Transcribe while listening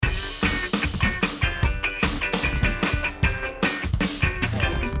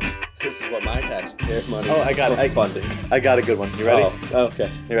what my taxpayer money funding. I got a good one. You ready? Oh,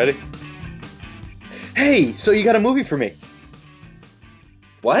 okay. You ready? Hey, so you got a movie for me?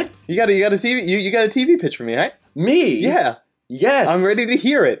 What? You got a TV? You got a TV pitch for me, right? Me? Yeah. Yes. I'm ready to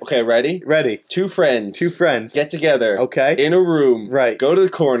hear it. Okay, ready? Ready. Two friends. Get together. Okay. In a room. Right. Go to the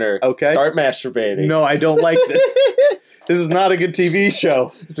corner. Okay. Start masturbating. No, I don't like this. This is not a good TV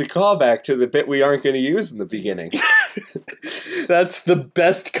show. It's a callback to the bit we aren't going to use in the beginning. That's the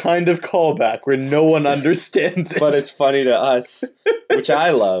best kind of callback where no one understands it. But it's funny to us, which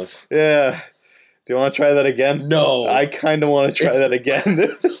I love. Yeah. Do you want to try that again? No. I kind of want to try that again.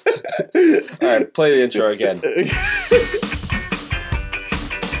 All right, play the intro again.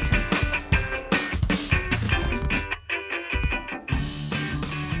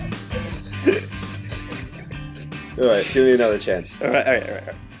 All right, give me another chance. All right.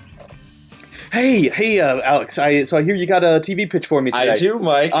 Hey, Alex. So I hear you got a TV pitch for me today. I do,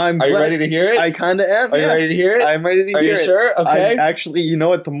 Mike. Are you ready to hear it? I kind of am. Are you ready to hear it? I'm ready to hear it. Are you sure? Okay. Actually, you know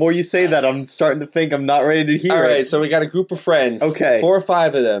what? The more you say that, I'm starting to think I'm not ready to hear it. All right, so we got a group of friends. Okay. 4 or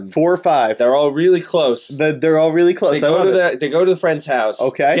 5 of them. 4 or 5. They're all really close. They're all really close. They go to the friend's house.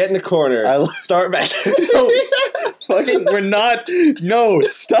 Okay. Get in the corner. Start back. We're not. No,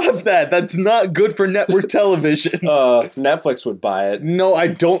 stop that. That's not good for network television. Netflix would buy it. No, I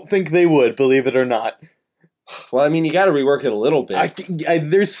don't think they would, believe it or not. Well, I mean, you got to rework it a little bit.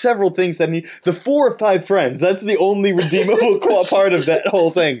 There's several things that need... The 4 or 5 friends, that's the only redeemable part of that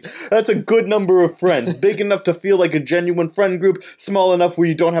whole thing. That's a good number of friends. Big enough to feel like a genuine friend group, small enough where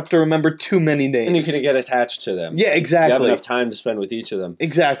you don't have to remember too many names. And you can get attached to them. Yeah, exactly. You have enough time to spend with each of them.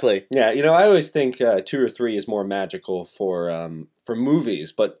 Exactly. Yeah, I always think 2 or 3 is more magical for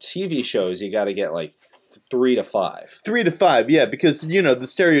movies, but TV shows, you got to get like 3 to 5. 3 to 5, yeah, because, the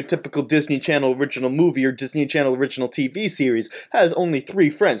stereotypical Disney Channel original movie or Disney Channel original TV series has only 3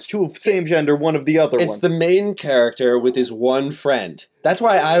 friends, 2 of the same gender, 1 of the other one. It's the main character with his one friend. That's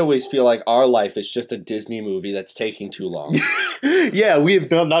why I always feel like our life is just a Disney movie that's taking too long. Yeah, we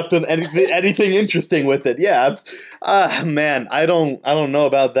have not done anything interesting with it. Yeah, man, I don't know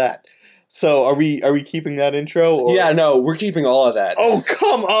about that. So are we keeping that intro? Or? Yeah, no, we're keeping all of that. Oh,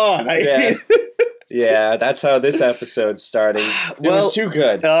 come on! Yeah, that's how this episode's starting. It was too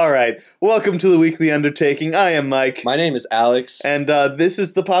good. All right. Welcome to the Weekly Undertaking. I am Mike. My name is Alex. And this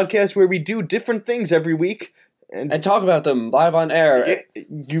is the podcast where we do different things every week. And talk about them live on air.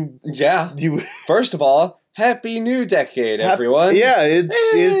 First of all, Happy New Decade, everyone. Yeah,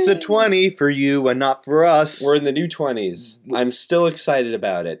 it's a 20 for you and not for us. We're in the new 20s. I'm still excited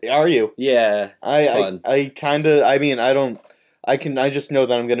about it. Are you? Yeah, it's fun. I just know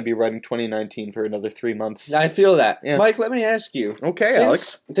that I'm going to be writing 2019 for another 3 months. I feel that. Yeah. Mike, let me ask you. Okay, Since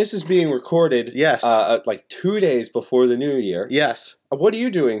Alex. This is being recorded yes. like 2 days before the new year. Yes. What are you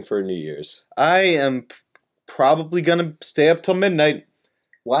doing for New Year's? I am probably going to stay up till midnight.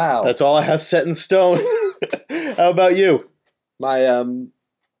 Wow. That's all I have set in stone. How about you?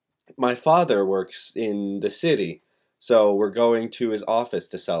 My father works in the city, so we're going to his office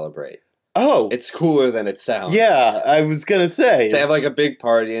to celebrate. Oh. It's cooler than it sounds. Yeah, I was going to say. They have like a big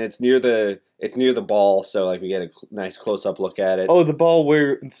party, and it's near the ball, so like we get a nice close-up look at it. Oh, the ball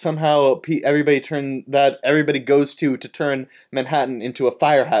where somehow everybody goes to turn Manhattan into a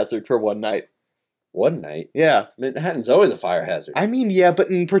fire hazard for one night. One night? Yeah. Manhattan's always a fire hazard. I mean, yeah, but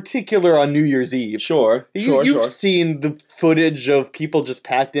in particular on New Year's Eve. Sure. You've seen the footage of people just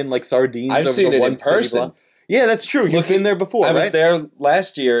packed in like sardines. I've seen it in person. Yeah, that's true. You've been there before, right? I was there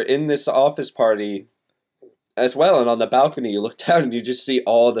last year in this office party as well, and on the balcony you look down and you just see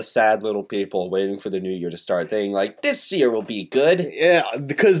all the sad little people waiting for the new year to start, thinking like, this year will be good. Yeah,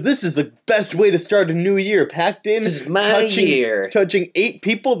 because this is the best way to start a new year, packed in. This is my year. Touching 8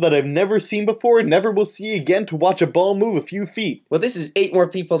 people that I've never seen before, never will see again, to watch a ball move a few feet. Well, this is 8 more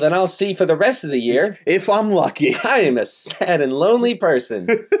people than I'll see for the rest of the year. If I'm lucky. I am a sad and lonely person.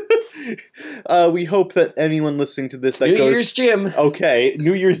 We hope that anyone listening to this New Year's Gym. Okay,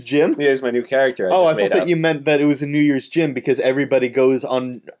 New Year's Gym? Here's my new character. I thought that you meant that it was a New Year's Gym because everybody goes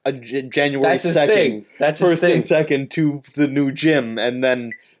on January 2nd. That's his first thing. and second to the new gym and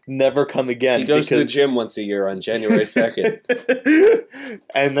then never come again. He goes to the gym once a year on January 2nd.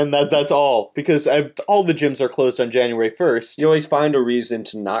 And then that's all. Because all the gyms are closed on January 1st. You always find a reason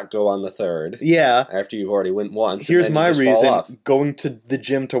to not go on the 3rd. Yeah. After you've already went once. Here's my reason. Going to the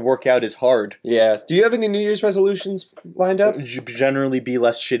gym to work out is hard. Yeah. Do you have any New Year's resolutions lined up? Generally be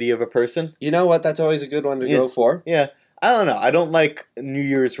less shitty of a person. You know what? That's always a good one to go for. Yeah. I don't know. I don't like New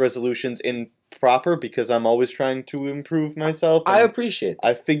Year's resolutions in proper because I'm always trying to improve myself. I appreciate that.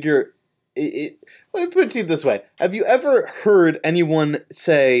 I figure... Let me put it this way. Have you ever heard anyone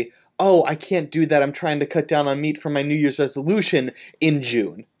say, oh, I can't do that. I'm trying to cut down on meat for my New Year's resolution in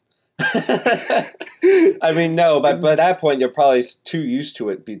June. I mean, no, but by that point, you're probably too used to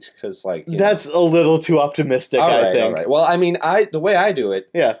it because, like, that's a little too optimistic, I think. All right. Well, I mean, the way I do it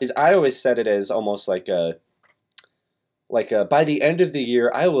Yeah. is I always set it as almost like a by the end of the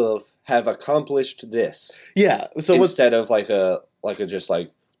year, I will have accomplished this. Yeah. So instead of like a just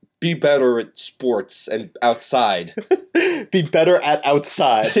like be better at sports and outside. be better at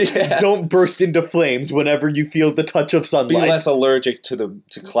outside. Yeah. Don't burst into flames whenever you feel the touch of sunlight. Be less allergic to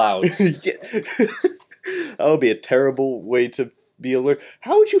clouds. That would be a terrible way to be allergic.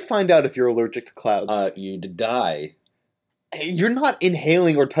 How would you find out if you're allergic to clouds? You'd die. You're not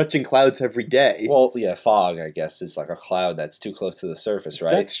inhaling or touching clouds every day. Well, yeah, fog, I guess, is like a cloud that's too close to the surface,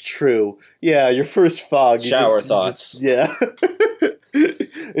 right? That's true. Yeah, your first fog. Shower thoughts. Yeah.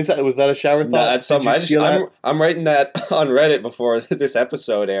 Was that a shower thought? No, that's something. I'm writing that on Reddit before this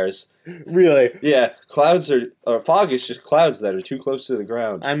episode airs. Really? Yeah, fog is just clouds that are too close to the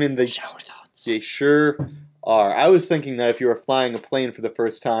ground. I mean, shower thoughts. They sure are. I was thinking that if you were flying a plane for the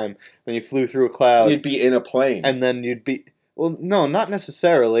first time, then you flew through a cloud, you'd be in a plane, and then you'd be. Well, no, not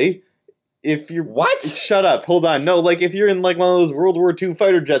necessarily. If you're what? Shut up. Hold on. No, like if you're in like one of those World War II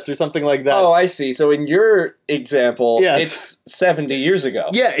fighter jets or something like that. Oh, I see. So in your example, yes. It's 70 years ago.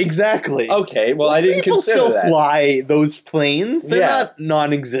 Yeah, exactly. Okay. Well, I didn't consider that. People still fly those planes. They're not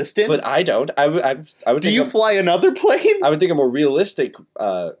non-existent. But I don't. I would. Do you fly another plane? I would think a more realistic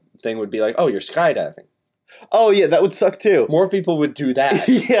thing would be like, oh, you're skydiving. Oh yeah, that would suck too. More people would do that.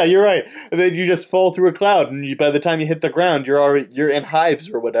 Yeah, you're right. And then you just fall through a cloud, and by the time you hit the ground, you're in hives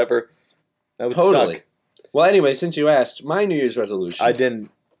or whatever. That would suck. Well, anyway, since you asked, my New Year's resolution. I didn't.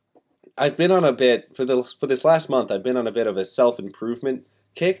 I've been on a bit for this last month. I've been on a bit of a self-improvement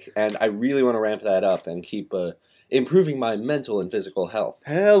kick, and I really want to ramp that up and keep improving my mental and physical health.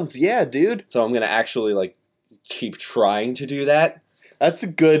 Hells yeah, dude. So I'm gonna actually keep trying to do that. That's a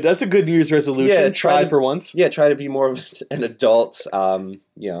good New Year's resolution. Yeah, try for once. Yeah, try to be more of an adult. I've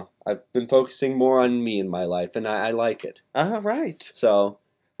been focusing more on me in my life, and I like it. Right. So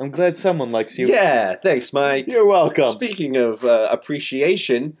I'm glad someone likes you. Yeah, thanks, Mike. You're welcome. Speaking of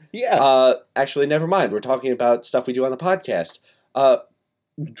appreciation, actually, never mind. We're talking about stuff we do on the podcast.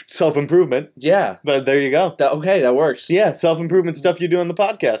 Self-improvement. Yeah. But there you go. Okay, that works. Yeah, self-improvement stuff you do on the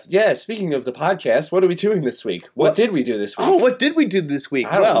podcast. Yeah, speaking of the podcast, what are we doing this week? What did we do this week? Oh, what did we do this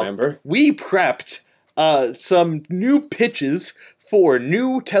week? I don't remember. We prepped some new pitches for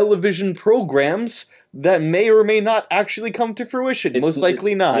new television programs that may or may not actually come to fruition. Most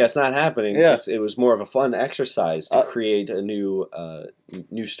likely not. Yeah, it's not happening. Yeah. It was more of a fun exercise to create a new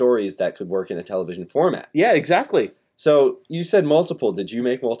stories that could work in a television format. Yeah, exactly. So you said multiple. Did you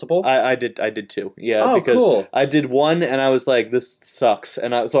make multiple? I did too. Yeah. Oh, because cool. I did one and I was like, this sucks,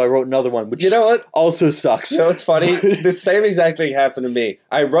 and so I wrote another one, which you know what also sucks. You know what's funny? The same exact thing happened to me.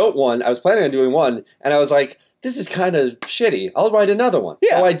 I wrote one. I was planning on doing one, and I was like, this is kind of shitty. I'll write another one.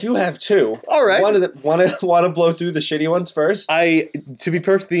 Yeah. So I do have two. All right. Want to blow through the shitty ones first? To be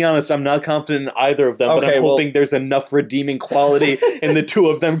perfectly honest, I'm not confident in either of them, but I'm hoping there's enough redeeming quality in the two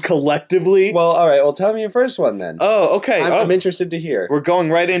of them collectively. Well, all right. Well, tell me your first one then. Oh, okay. I'm interested to hear. We're going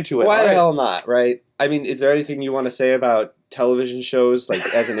right into it. Why the hell not, right? I mean, is there anything you want to say about television shows,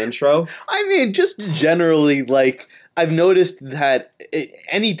 as an intro? I mean, just generally, I've noticed that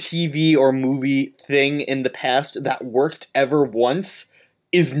any TV or movie thing in the past that worked ever once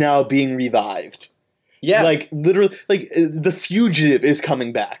is now being revived. Yeah. Literally, The Fugitive is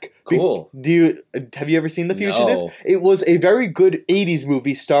coming back. Cool. Have you ever seen The Fugitive? No. It was a very good 80s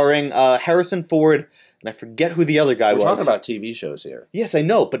movie starring Harrison Ford, and I forget who the other guy was. We're talking about TV shows here. Yes, I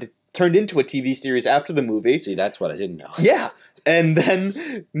know, but it turned into a TV series after the movie. See, that's what I didn't know. Yeah. And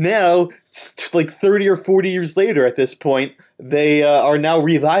then now, 30 or 40 years later at this point, they are now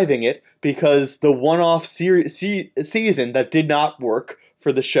reviving it because the one-off season that did not work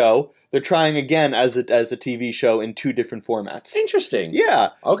for the show, they're trying again as a TV show in two different formats. Interesting. Yeah.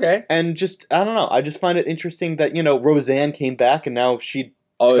 Okay. And I don't know, I just find it interesting that, Roseanne came back and now she's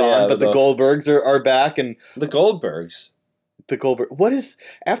gone, but the Goldbergs are back. And the Goldbergs? The Goldberg. What is,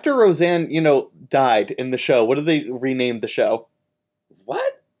 after Roseanne, died in the show, what did they rename the show?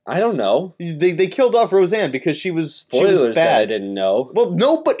 What? I don't know. They killed off Roseanne because she was Spoilers bad. that I didn't know. Well,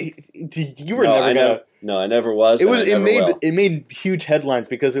 no, but you were never I gonna. No, I never was. It and was. I It never made will. it made huge headlines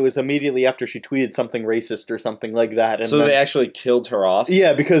because it was immediately after she tweeted something racist or something like that. And So then- they actually killed her off?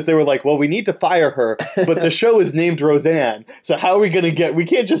 yeah, because they were like, well, we need to fire her, but the show is named Roseanne, so how are we going to get... We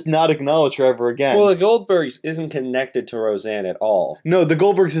can't just not acknowledge her ever again. Well, the Goldbergs isn't connected to Roseanne at all. No, The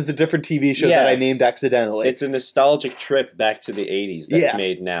Goldbergs is a different TV show that I Yes. named accidentally. It's a nostalgic trip back to the 80s that's Yeah.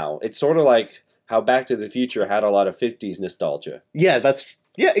 made now. It's sort of like how Back to the Future had a lot of 50s nostalgia. Yeah,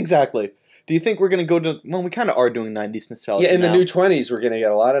 exactly. Do you think we're going to go to... Well, we kind of are doing 90s nostalgia Yeah, in now. the new 20s, we're going to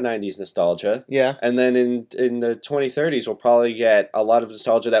get a lot of 90s nostalgia. Yeah. And then in the 2030s, we'll probably get a lot of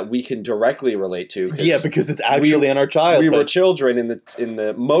nostalgia that we can directly relate to. Yeah, because it's actually in our childhood. We were children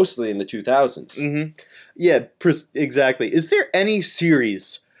mostly in the 2000s. Mm-hmm. Yeah, exactly. Is there any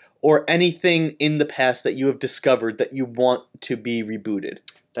series or anything in the past that you have discovered that you want to be rebooted?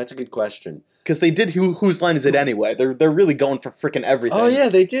 That's a good question. Because they did Whose Line Is It Anyway? They're really going for frickin' everything. Oh yeah,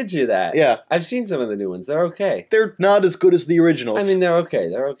 they did do that. Yeah. I've seen some of the new ones. They're okay. They're not as good as the originals. I mean, they're okay.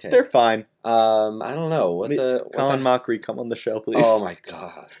 They're okay. they're fine. I don't know what Colin Mockery, come on the show, please. Oh my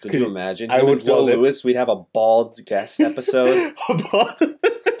god! Could you imagine? I Him would and Phil love it. Lewis. We'd have a bald guest episode.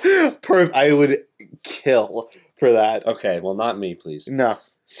 I would kill for that. Okay, well, not me, please. No.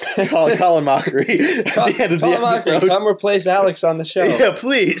 Colin Mockery at the end of the Colin Mockery, episode. come replace Alex on the show. Yeah,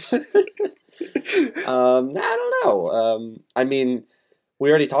 please. I don't know. I mean, we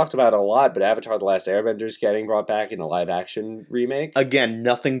already talked about it a lot, but Avatar: The Last Airbender is getting brought back in a live-action remake. Again,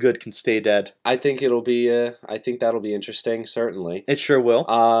 nothing good can stay dead. I think it'll be. I think that'll be interesting. Certainly. It sure will.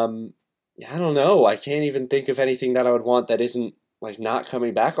 I don't know. I can't even think of anything that I would want that isn't like not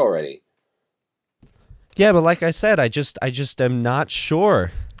coming back already. Yeah, but like I said, I just am not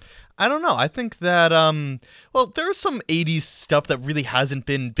sure. I don't know. I think that well, there's some 80s stuff that really hasn't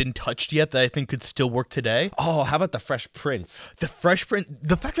been touched yet that I think could still work today. Oh, how about the Fresh Prince? The Fresh Prince,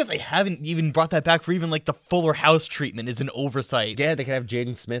 the fact that they haven't even brought that back for even like the Fuller House treatment is an oversight. Yeah, they could have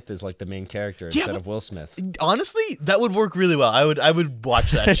Jaden Smith as like the main character instead of Will Smith. Honestly, that would work really well. I would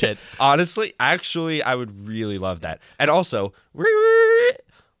watch that shit. Honestly, actually, I would really love that. And also,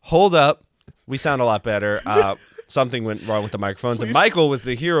 hold up, we sound a lot better. Something went wrong with the microphones, and Michael was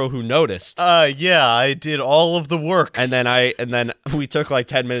the hero who noticed. Yeah, I did all of the work. And then we took like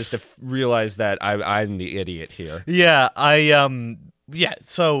 10 minutes to realize that I'm the idiot here. Yeah, yeah,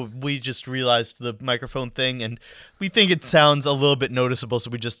 so we just realized the microphone thing, and we think it sounds a little bit noticeable, so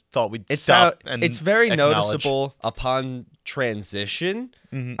we just thought we'd stop and it's very acknowledge. noticeable upon transition.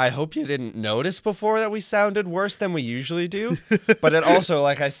 Mm-hmm. I hope you didn't notice before that we sounded worse than we usually do. But it also,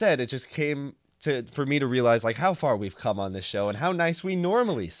 like I said, it just came for me to realize like how far we've come on this show and how nice we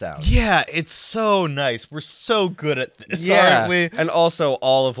normally sound. Yeah, it's so nice. We're so good at this, Yeah, aren't we? and also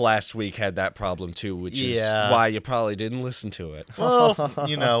all of last week had that problem too, which is Yeah. why you probably didn't listen to it. Well,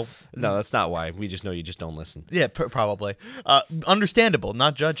 you know, No, that's not why. We just know you just don't listen. yeah, probably. Understandable,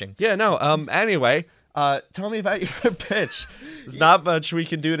 not judging. Yeah, no. Anyway, tell me about your pitch. There's not much we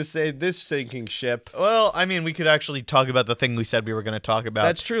can do to save this sinking ship. Well, I mean, we could actually talk about the thing we said we were going to talk about.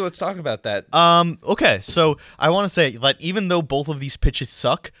 That's true. Let's talk about that. Okay, so I want to say that even though both of these pitches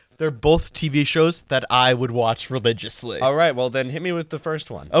suck, they're both TV shows that I would watch religiously. All right, well then hit me with the first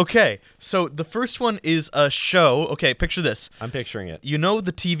one. Okay, so the first one is a show. Okay, picture this. I'm picturing it. You know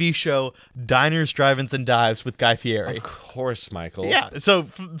the TV show Diners, Drive-Ins, and Dives with Guy Fieri? Of course, Michael. Yeah, so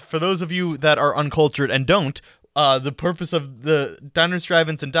for those of you that are uncultured and don't, the purpose of the Diners,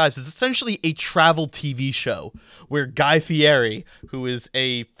 Drive-Ins, and Dives is essentially a travel TV show where Guy Fieri, who is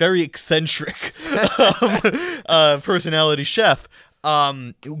a very eccentric personality chef,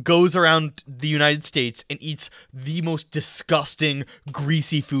 goes around the United States and eats the most disgusting,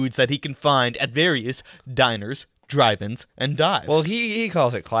 greasy foods that he can find at various diners, drive-ins, and dives. Well, he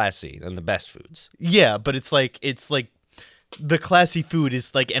calls it classy and the best foods. Yeah, but it's like the classy food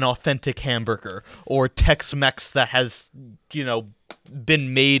is like an authentic hamburger or Tex-Mex that has, you know,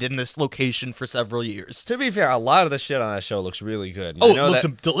 been made in this location for several years. To be fair, a lot of the shit on that show looks really good. And Oh, I it know looks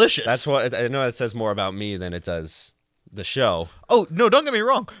that- delicious. That's what I know. It says more about me than it does the show. Oh, no, don't get me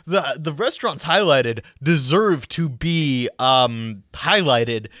wrong. The restaurants highlighted deserve to be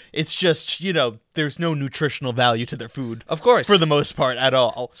highlighted. It's just, you know, there's no nutritional value to their food. Of course. For the most part at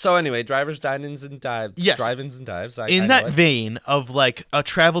all. So anyway, drivers, dine-ins, and dives. Yes. Drive-ins and dives. I In know that it. vein of like a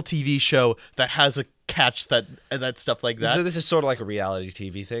travel TV show that has a catch that stuff like that. So this is sort of like a reality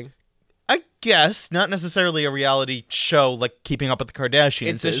TV thing. guess, not necessarily a reality show like Keeping Up with the Kardashians.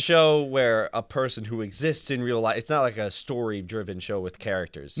 It's a is. show where a person who exists in real life. It's not like a story-driven show with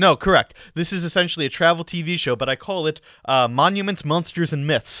characters. No, correct. This is essentially a travel TV show, but I call it Monuments, Monsters, and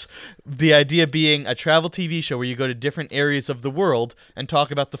Myths. The idea being a travel TV show where you go to different areas of the world and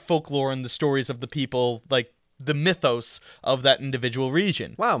talk about the folklore and the stories of the people, like the mythos of that individual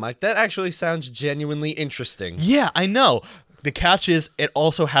region. Wow, Mike, that actually sounds genuinely interesting. Yeah, I know. The catch is it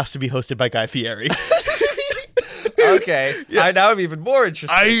also has to be hosted by Guy Fieri. Okay, now I'm even more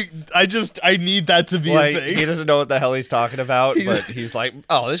interested. I need that to be like, a thing. he doesn't know what the hell he's talking about, but he's like,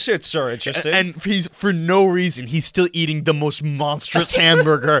 oh, this shit's sure interesting. And he's, for no reason, he's still eating the most monstrous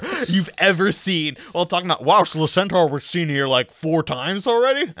hamburger you've ever seen. While talking about, wow, so the centaur we've seen here like 4 times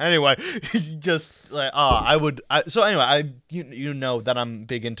already? Anyway, just like, you know that I'm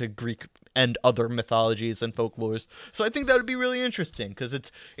big into Greek and other mythologies and folklores. So I think that would be really interesting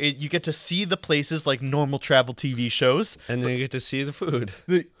because you get to see the places like normal travel TV shows. And then you get to see the food.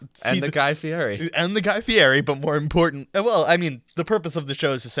 The Guy Fieri. And the Guy Fieri, but more important, well, I mean, the purpose of the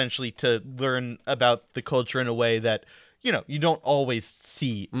show is essentially to learn about the culture in a way that, you know, you don't always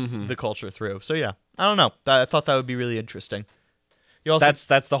see the culture through. So yeah, I don't know. I thought that would be really interesting. You also,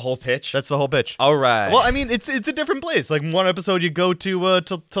 That's the whole pitch? that's the whole pitch. All right. Well, I mean, it's a different place. Like one episode, you go to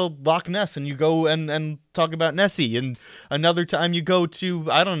Loch Ness and you go and talk about Nessie, and another time you go to,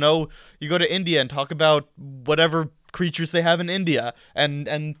 I don't know, you go to India and talk about whatever creatures they have in India,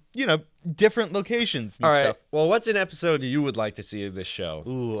 and you know, different locations and All right. stuff. Well, what's an episode you would like to see of this show?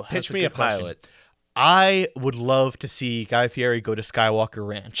 Ooh, that's Pitch a me good a pilot. question. I would love to see Guy Fieri go to Skywalker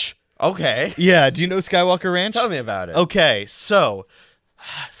Ranch. Okay. Yeah, do you know Skywalker Ranch? Tell me about it. Okay, so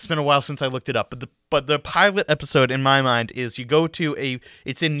it's been a while since I looked it up, but the pilot episode in my mind is you go to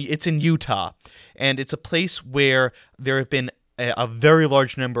it's in Utah, and it's a place where there have been a very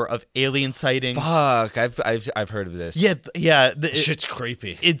large number of alien sightings. Fuck, I've heard of this. Yeah. Shit's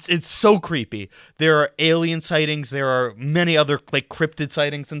creepy. It's so creepy. There are alien sightings. There are many other like cryptid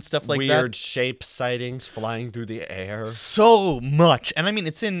sightings and stuff like that. Weird shape sightings flying through the air. So much. And I mean,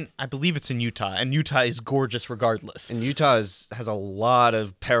 I believe it's in Utah, and Utah is gorgeous regardless. And Utah has a lot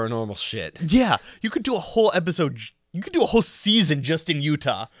of paranormal shit. Yeah, you could do a whole episode. You could do a whole season just in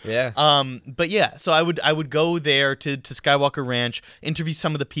Utah. Yeah. But yeah, so I would go there to Skywalker Ranch, interview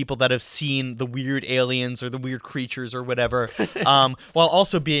some of the people that have seen the weird aliens or the weird creatures or whatever, while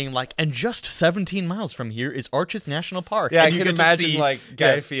also being like, and just 17 miles from here is Arches National Park. Yeah, and I you can get to imagine see- like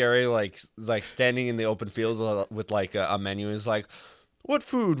Guy yeah. Fieri like standing in the open field with like a menu is like, what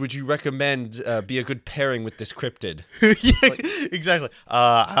food would you recommend be a good pairing with this cryptid? Yeah, exactly.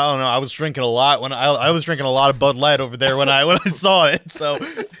 I don't know. I was drinking a lot when I was drinking a lot of Bud Light over there when I saw it. So,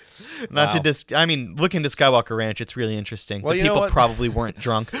 Wow. I mean, looking to Skywalker Ranch, it's really interesting. Well, the you know people what? probably weren't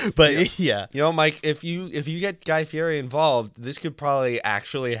drunk, but yeah. You know, Mike, if you get Guy Fieri involved, this could probably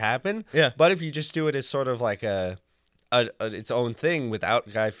actually happen. Yeah. But if you just do it as sort of like a its own thing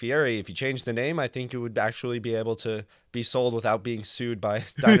without Guy Fieri, if you change the name, I think it would actually be able to be sold without being sued by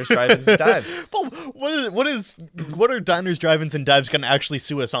Diners, Drive-Ins, and Dives. Well, what are Diners, Drive-Ins, and Dives going to actually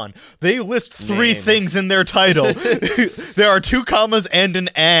sue us on? They list 3 Name. things in their title. There are 2 commas and an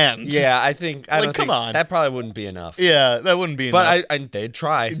and. Yeah, I think I Like, don't come think on. that probably wouldn't be enough. Yeah, that wouldn't be But enough. they'd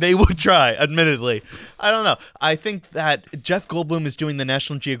try. They would try, admittedly. I don't know. I think that Jeff Goldblum is doing the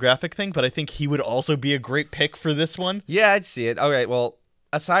National Geographic thing, but I think he would also be a great pick for this one. Yeah, I'd see it. All right, well,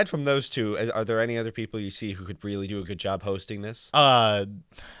 aside from those two, are there any other people you see who could really do a good job hosting this? I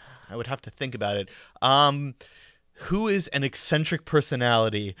would have to think about it. Who is an eccentric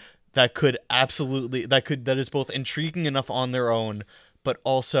personality that could that is both intriguing enough on their own, but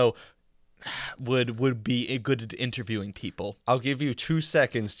also would be good at interviewing people? I'll give you 2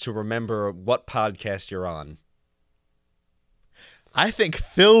 seconds to remember what podcast you're on. I think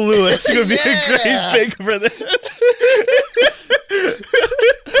Phil Lewis would be a great pick for this.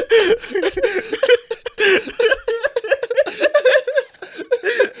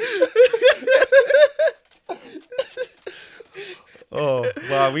 Oh,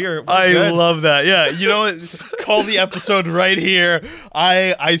 wow, we're I good. love that. Yeah, you know what? Call the episode right here.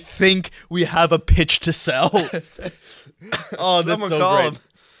 I think we have a pitch to sell. Oh, that's Someone so call great. him.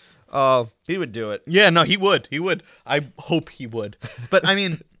 Oh, he would do it. Yeah, no, he would. He would. I hope he would. But I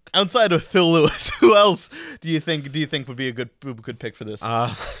mean, outside of Phil Lewis, who else do you think would be a good pick for this?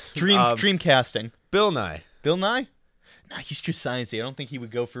 Dream casting. Bill Nye. Bill Nye? Nah, he's too sciencey. I don't think he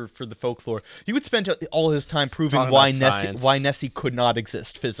would go for the folklore. He would spend all his time proving Talking why about science. Nessie could not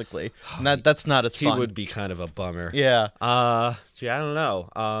exist physically. And that's not as He fun. would be kind of a bummer. Yeah. Gee, I don't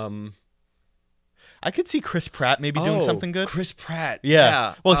know. I could see Chris Pratt maybe doing something good. Chris Pratt.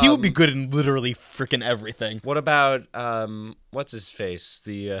 Yeah. Well, he would be Um, good in literally freaking everything. What about what's his face?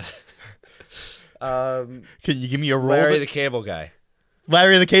 The Can you give me a role? Larry the Cable Guy.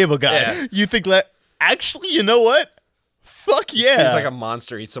 Larry the Cable Guy. Yeah. You think actually, you know what? Fuck yeah. He's like a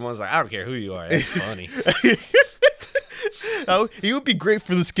monster. Eats someone's like, I don't care who you are. That's funny. Oh, he would be great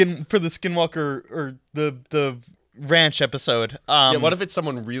for the Skinwalker or the ranch episode. Yeah, what if it's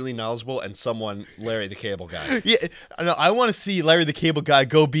someone really knowledgeable and someone Larry the Cable Guy? Yeah, no, I want to see Larry the Cable Guy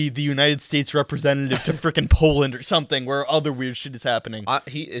go be the United States representative to frickin' Poland or something where other weird shit is happening.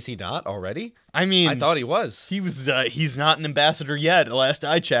 Is he not already? I mean, I thought he was. he was. He's not an ambassador yet. The last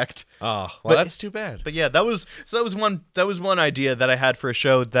I checked. Oh, well, But- that's too bad. But yeah, that was one idea that I had for a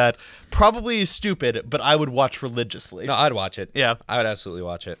show that probably is stupid, but I would watch religiously. No, I'd watch it. Yeah. I would absolutely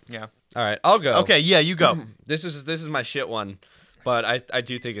watch it. Yeah. All right, I'll go. Okay. Yeah, you go. This is my shit one, but I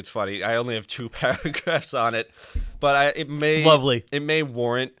do think it's funny. I only have 2 paragraphs on it, but it may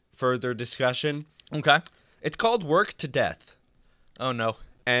warrant further discussion. Okay. It's called Work to Death, Oh no.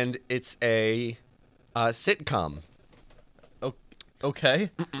 and it's a sitcom. Okay.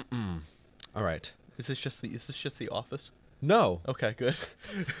 All right. Is this just the Office? No, Okay, good.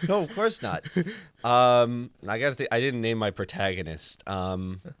 no, of course not. I gotta think. I didn't name my protagonist.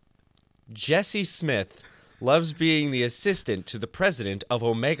 Jesse Smith loves being the assistant to the president of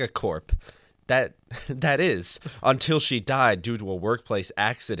Omega Corp. That is until she died due to a workplace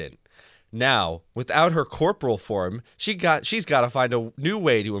accident. Now, without her corporal form, she's got to find a new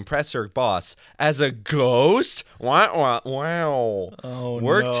way to impress her boss as a ghost. Wow! Oh,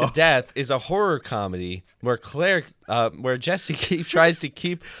 Work no. to Death is a horror comedy where where Jessie tries to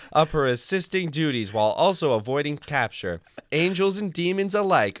keep up her assisting duties while also avoiding capture. Angels and demons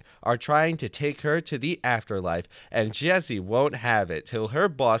alike are trying to take her to the afterlife, and Jessie won't have it till her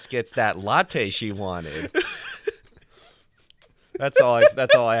boss gets that latte she wanted. That's all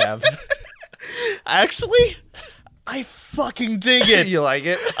I have. Actually, I fucking dig it. You like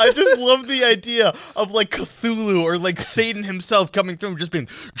it? I just love the idea of like Cthulhu or like Satan himself coming through and just being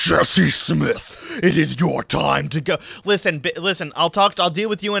Jesse Smith. It is your time to go. Listen. I'll deal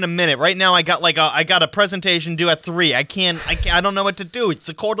with you in a minute. Right now, I got a presentation due at 3. I don't know what to do. It's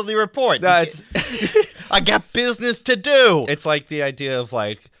a quarterly report. No, it's I got business to do. it's like the idea of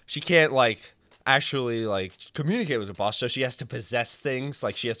like she can't like actually like communicate with the boss, so she has to possess things.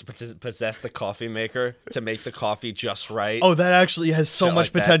 Like she has to possess the coffee maker to make the coffee just right. Oh, that actually has so Shit much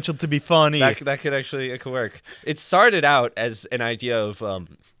like that. potential to be funny. that could actually it could work. It started out as an idea of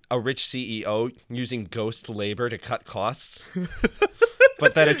a rich CEO using ghost labor to cut costs,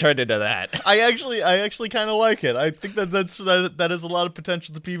 but then it turned into that. I actually kind of like it. I think that has a lot of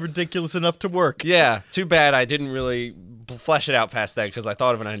potential to be ridiculous enough to work. Yeah, too bad I didn't really flesh it out past that because I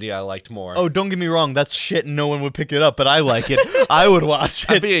thought of an idea I liked more. Oh, don't get me wrong. That's shit and no one would pick it up, but I like it. I would watch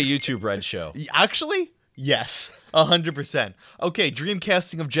It'd it. be a YouTube Red show. Actually, yes. 100%. Okay, dream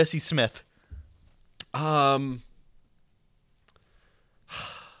casting of Jesse Smith.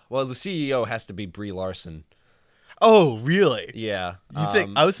 Well, the CEO has to be Brie Larson. Oh, really? Yeah. You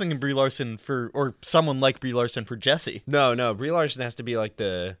think I was thinking Brie Larson or someone like Brie Larson for Jesse. No. Brie Larson has to be like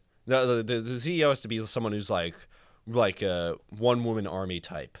the CEO has to be someone who's like a one woman army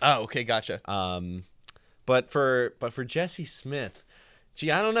type. Oh, okay, gotcha. But for Jesse Smith,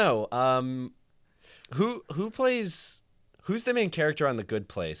 gee, I don't know. Who's the main character on The Good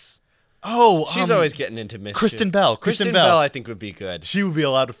Place? Oh, She's always getting into mischief. Kristen Bell. Kristen Bell, I think would be good. She would be a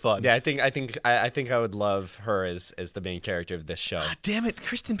lot of fun. Yeah, I think I would love her as the main character of this show. God damn it,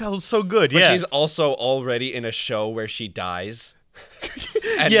 Kristen Bell is so good. But yeah. she's also already in a show where she dies.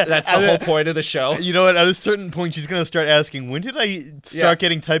 And Yeah, that's the and whole point of the show. You know what? At a certain point, she's gonna start asking, "When did I start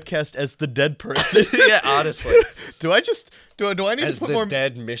getting typecast as the dead person?" Yeah, honestly. do I need As to put the more?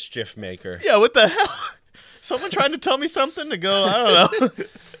 dead mischief maker. Yeah, what the hell? Someone trying to tell me something to go? I don't know.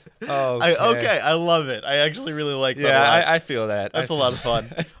 Okay. I love it. I actually really like that. Yeah, a lot. I feel that. That's a lot of fun.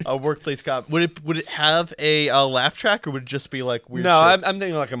 A workplace cop. Would it have a laugh track or would it just be like weird? No, shit? I'm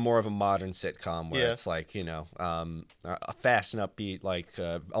thinking like more of a modern sitcom where Yeah. it's like a fast and upbeat, like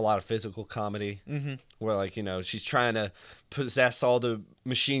a lot of physical comedy, where like she's trying to possess all the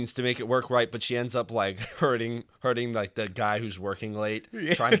machines to make it work right, but she ends up like hurting like the guy who's working late,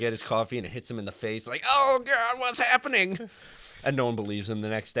 trying to get his coffee, and it hits him in the face, like, oh god, what's happening? And no one believes him the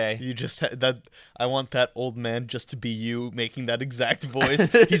next day. You just that. I want that old man just to be you making that exact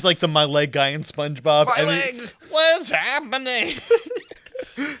voice. He's like the my leg guy in SpongeBob. My and leg! What's happening?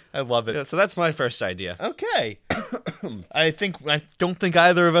 I love it. Yeah, so that's my first idea. Okay. I don't think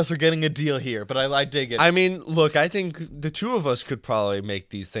either of us are getting a deal here, but I dig it. I mean, look, I think the two of us could probably make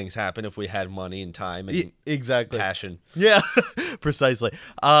these things happen if we had money and time and Exactly. passion. Yeah, precisely.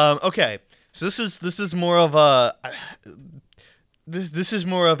 Okay, so this is more of a this is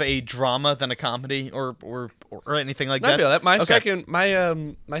more of a drama than a comedy or anything like that. I feel that my Okay.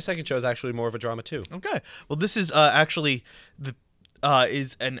 my second show is actually more of a drama too. Okay, well, this is actually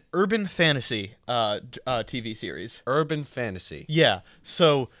is an urban fantasy TV series. Urban fantasy, Yeah.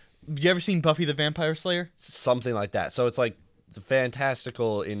 So, you ever seen Buffy the Vampire Slayer? something like that. So it's like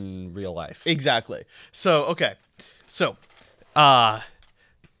fantastical in real life. Exactly. So, okay. So,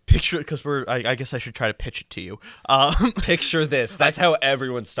 picture, because I guess I should try to pitch it to you. Picture this. That's how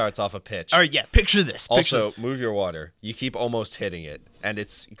everyone starts off a pitch. All right, yeah, picture this. Picture Also, this. move your water. You keep almost hitting it, and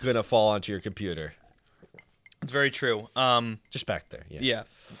it's gonna fall onto your computer. It's very true. Just back there. Yeah. Yeah.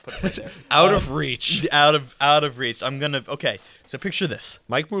 Put it right there. Out of reach. Out of reach. Okay, so picture this.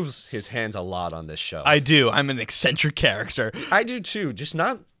 Mike moves his hands a lot on this show. I do. I'm an eccentric character. I do too. Just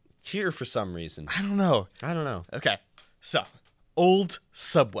not here for some reason. I don't know. I don't know. Okay, so old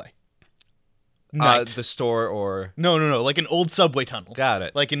subway. Night. The store or No, like an old subway tunnel. got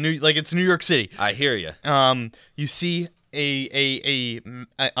it. Like it's New York City. I hear you. You see a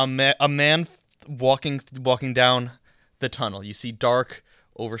man walking down the tunnel. You see dark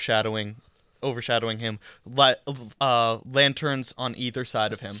overshadowing him. Lanterns on either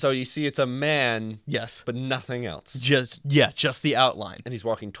side of him. So you see, it's a man, Yes, but nothing else, just the outline. and he's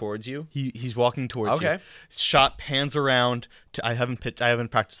walking towards you. He's walking towards you. Okay. Shot pans around. I haven't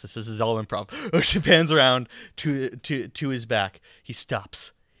practiced this. This is all improv. She pans around to his back. He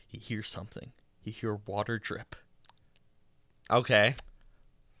stops. He hears something. He hears water drip. Okay.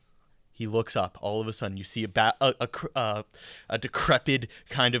 He looks up. All of a sudden, you see a decrepit,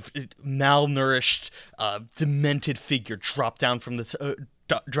 kind of malnourished, demented figure drop down from the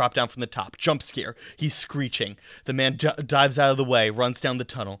top. Jump scare. He's screeching. The man dives out of the way, runs down the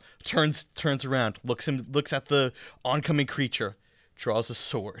tunnel, turns around, looks at the oncoming creature, draws a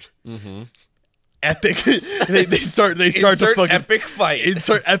sword. Mm-hmm. Epic. they start Insert to fucking epic fight.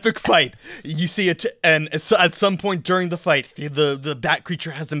 Insert epic fight. You see it, and at some point during the fight, the bat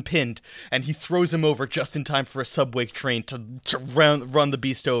creature has him pinned, and he throws him over just in time for a subway train to run the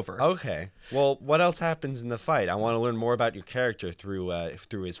beast over. Okay. Well, what else happens in the fight? I want to learn more about your character through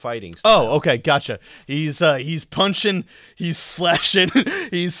his fighting style. Oh, okay, gotcha. He's punching, he's slashing,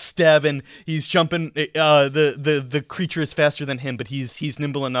 he's stabbing, he's jumping. The creature is faster than him, but he's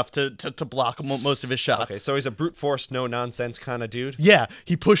nimble enough to block most of his shots. Okay, so he's a brute force, no nonsense kind of dude. Yeah,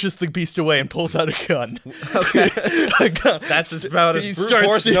 he pushes the beast away and pulls out a gun. Okay. That's about as brute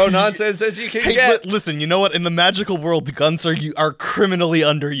force, no nonsense as you can Hey, get. listen, you know what? In the magical world, guns are criminally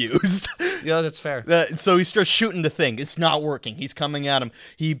underused. Yeah, that's fair. So he starts shooting the thing. It's not working. He's coming at him.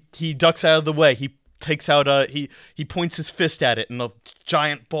 He ducks out of the way. He takes out he points his fist at it, and a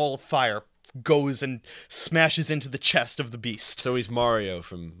giant ball of fire goes and smashes into the chest of the beast. So he's Mario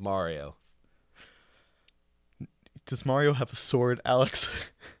from Mario. Does Mario have a sword, Alex?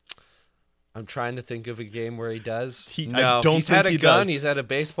 I'm trying to think of a game where he does. I No, don't he's think had a he gun. does. He's had a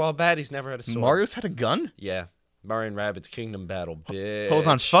baseball bat. He's never had a sword. Mario's had a gun? Yeah. Mario and Rabbids Kingdom Battle, bitch. Hold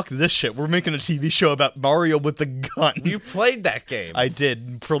on, fuck this shit. We're making a TV show about Mario with the gun. You played that game. I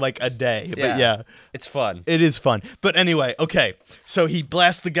did for like a day, but yeah. It's fun. It is fun. But anyway, okay. So he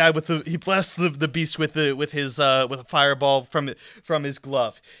blasts the guy with the beast with a fireball from his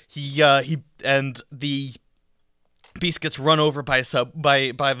glove. He and the beast gets run over by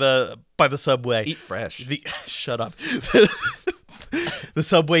the subway. Eat fresh. Shut up. The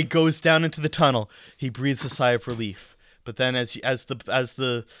subway goes down into the tunnel. He breathes a sigh of relief. But then as he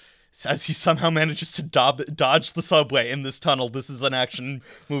somehow manages to dodge the subway in this tunnel, this is an action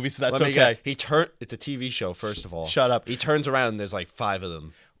movie, so that's okay. It's a TV show, first of all. Shut up. He turns around and there's like 5 of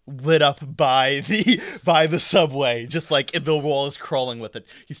them. Lit up by the subway, just like the wall is crawling with it.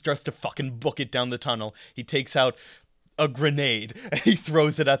 He starts to fucking book it down the tunnel. He takes out a grenade and he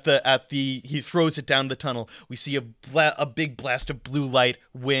throws it he throws it down the tunnel. We see a big blast of blue light,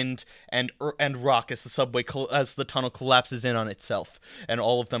 wind, and rock as the tunnel collapses in on itself, and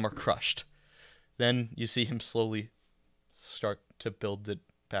all of them are crushed. Then you see him slowly start to build it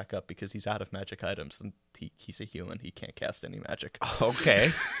back up because he's out of magic items, and he's a human. He can't cast any magic. Okay.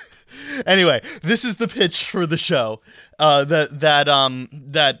 Anyway, this is the pitch for the show that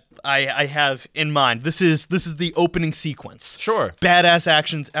I have in mind. This is the opening sequence. Sure. Badass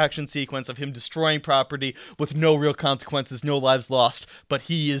action sequence of him destroying property with no real consequences, no lives lost, but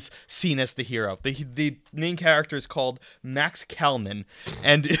he is seen as the hero. The main character is called Max Kalman,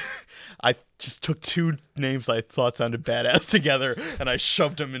 and I just took two names I thought sounded badass together, and I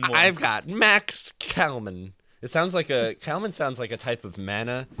shoved them in one. I've got Max Kalman. Kalman sounds like a type of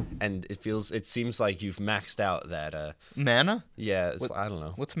mana, and it seems like you've maxed out that. Mana? Yeah, I don't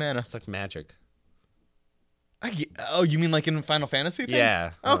know. What's mana? It's like magic. Oh, you mean like in Final Fantasy thing?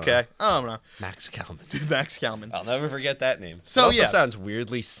 Yeah. Okay. I don't know. Max Kalman. Max Kalman. I'll never forget that name. So, it also yeah. sounds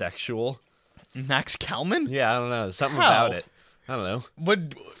weirdly sexual. Max Kalman? Yeah, I don't know. There's something How? about it. I don't know.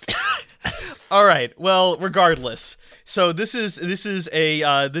 What? All right. Well, regardless. So this is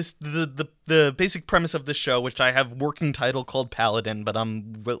the basic premise of this show, which I have working title called Paladin, but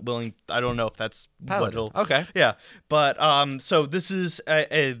I'm willing. I don't know if that's Paladin. what it'll. Okay. Yeah, but so this is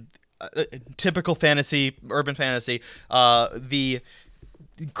a typical fantasy, urban fantasy. The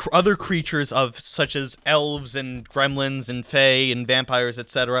other creatures of such as elves and gremlins and fae and vampires,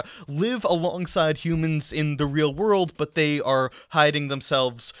 etc., live alongside humans in the real world, but they are hiding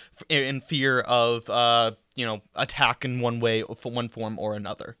themselves in fear of attack in one way, for one form or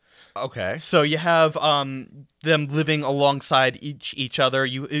another. Okay. So you have them living alongside each other.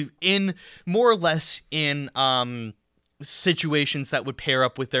 You in more or less in situations that would pair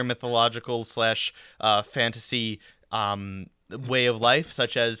up with their mythological / fantasy way of life,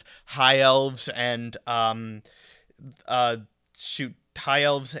 such as high elves and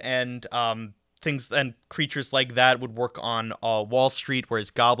things and creatures like that would work on Wall Street,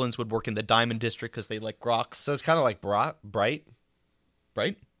 whereas goblins would work in the Diamond District because they like rocks. So it's kind of like Bright.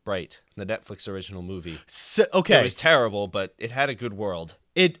 Right? Bright, the Netflix original movie. So, okay. It was terrible, but it had a good world.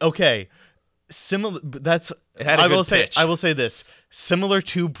 Similar. That's. It had a good pitch. I will say this: similar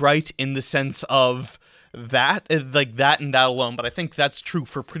to Bright in the sense of that, like that and that alone. But I think that's true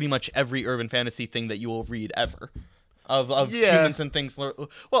for pretty much every urban fantasy thing that you will read ever. Of humans and things.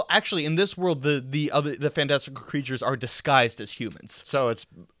 Well, actually, in this world, the fantastical creatures are disguised as humans. So it's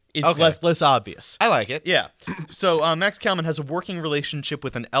okay. less obvious. I like it. Yeah. So Max Kalman has a working relationship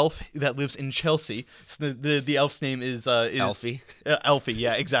with an elf that lives in Chelsea. So the elf's name is Elfie. Elfie,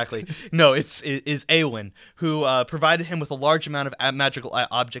 yeah, exactly. No, is Awen, who provided him with a large amount of magical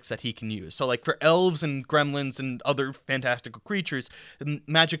objects that he can use. So like for elves and gremlins and other fantastical creatures,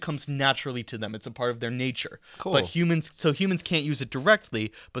 magic comes naturally to them. It's a part of their nature. Cool. But humans can't use it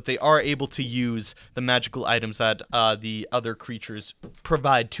directly, but they are able to use the magical items that the other creatures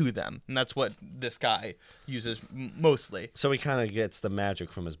provide to them, and that's what this guy uses mostly. So he kind of gets the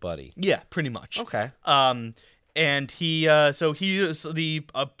magic from his buddy. Yeah, pretty much. Okay. And he is the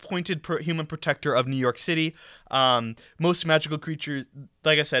appointed human protector of New York City. Most magical creatures,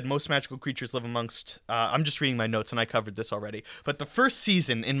 like I said, live amongst. I'm just reading my notes, and I covered this already. But the first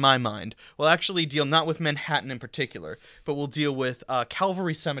season, in my mind, will actually deal not with Manhattan in particular, but will deal with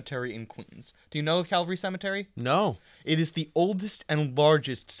Calvary Cemetery in Queens. Do you know of Calvary Cemetery? No. It is the oldest and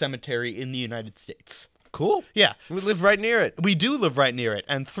largest cemetery in the United States. Cool. Yeah. We live right near it. We do live right near it,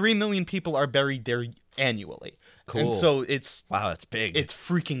 and 3 million people are buried there annually. Cool. And so it's... Wow, that's big. It's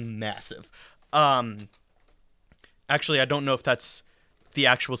freaking massive. Actually, I don't know if that's the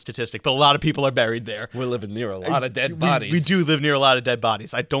actual statistic, but a lot of people are buried there. We're living near a lot of dead bodies. We do live near a lot of dead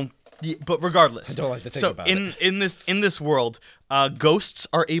bodies. But regardless, I don't like to think about it. In this world, ghosts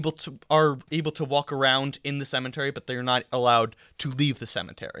are able to walk around in the cemetery, but they're not allowed to leave the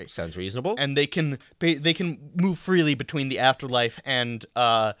cemetery. Sounds reasonable. And they can move freely between the afterlife and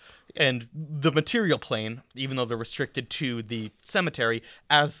the material plane, even though they're restricted to the cemetery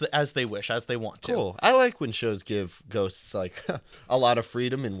as they wish, as they want to. Cool. I like when shows give ghosts like a lot of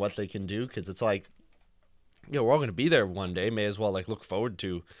freedom in what they can do, because it's like, we're all going to be there one day. May as well like look forward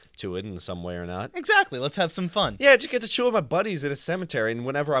to it in some way or not. Exactly. Let's have some fun. Yeah, just get to chill with my buddies at a cemetery, and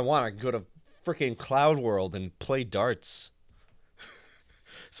whenever I want, I can go to freaking Cloud World and play darts.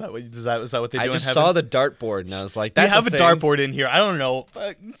 Is that what they do? I just in saw the dartboard, and I was like, they "That's have a thing." dartboard in here. I don't know.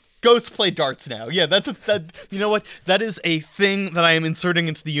 Ghosts play darts now. Yeah, you know what? That is a thing that I am inserting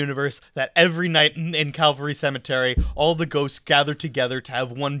into the universe, that every night in Calvary Cemetery, all the ghosts gather together to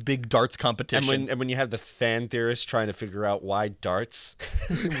have one big darts competition. And when you have the fan theorists trying to figure out why darts,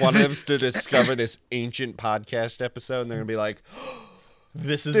 one of them's to discover this ancient podcast episode, and they're going to be like,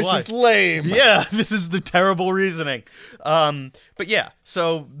 This is This is lame. Yeah, this is the terrible reasoning. But yeah,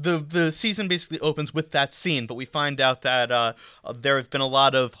 so the season basically opens with that scene, but we find out that there have been a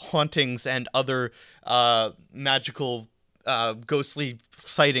lot of hauntings and other magical ghostly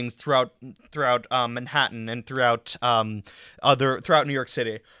sightings throughout Manhattan and throughout New York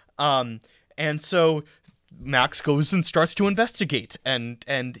City. And so Max goes and starts to investigate,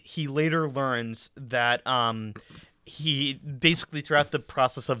 and he later learns that he basically, throughout the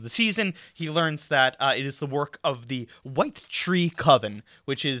process of the season, he learns that it is the work of the White Tree Coven,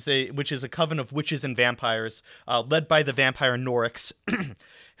 which is a coven of witches and vampires, led by the vampire Norix,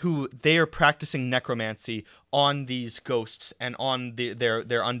 who they are practicing necromancy on these ghosts and on their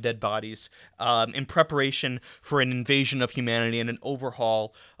undead bodies, in preparation for an invasion of humanity and an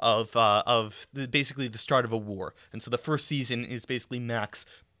overhaul of basically the start of a war. And so the first season is basically Max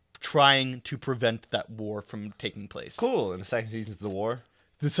trying to prevent that war from taking place. Cool. And the second season's the war.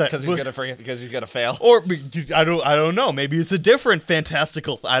 Because Because he's gonna fail. Or I don't know. Maybe it's a different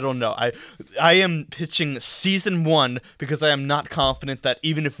fantastical. I don't know. I am pitching season 1 because I am not confident that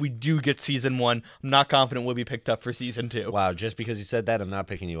even if we do get season 1, I'm not confident we'll be picked up for season 2. Wow, just because you said that, I'm not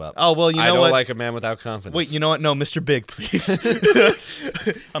picking you up. Oh well, you know I don't what? like a man without confidence. Wait, you know what? No, Mr. Big, please.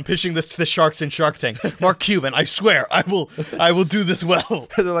 I'm pitching this to the sharks in Shark Tank. Mark Cuban, I swear, I will do this well.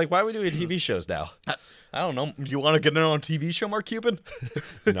 They're like, why are we doing TV shows now? I don't know. You want to get in on a TV show, Mark Cuban?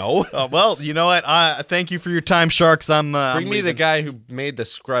 No. Well, you know what? Thank you for your time, Sharks. Bring I'm me the leaving. guy who made the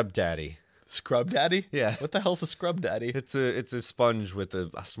Scrub Daddy. Scrub Daddy? Yeah. What the hell's a Scrub Daddy? It's a sponge with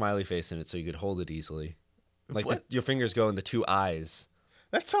a smiley face in it, so you could hold it easily. Like What? your fingers go in the 2 eyes,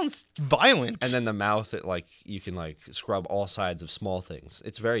 That sounds violent. and then the mouth. It you can scrub all sides of small things.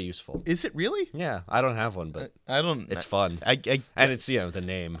 It's very useful. Is it really? Yeah, I don't have one, but I don't. it's fun. And it's the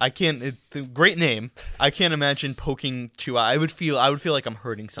name. I can't. It's a great name. I can't imagine poking 2 eyes. I would feel like I'm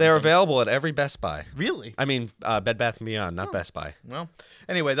hurting something. They're available at every Best Buy. Really? I mean, Bed Bath & Beyond, not Best Buy. Well,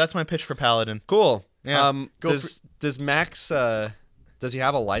 anyway, that's my pitch for Paladin. Cool. Yeah, go Does Max? Does he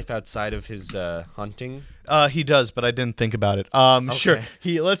have a life outside of his hunting? He does, but I didn't think about it. Sure.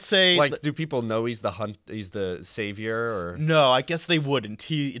 Let's say Do people know he's the savior or? No, I guess they wouldn't.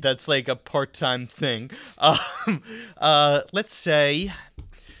 That's like a part-time thing. Let's say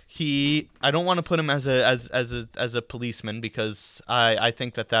I don't want to put him as a policeman because I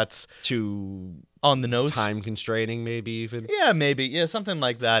think that's Too on the nose. time constraining, maybe even. Yeah, maybe. Yeah, something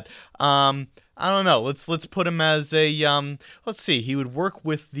like that. I don't know. Let's put him as a let's see. He would work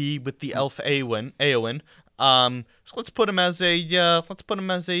with the elf Eowyn. So let's put him as a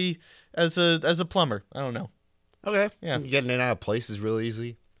plumber. I don't know. Okay. Yeah. Getting in and out of places real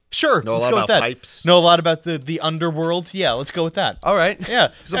easy. Sure. Know a let's lot go with about that. pipes. Know a lot about the underworld. Yeah, let's go with that. All right.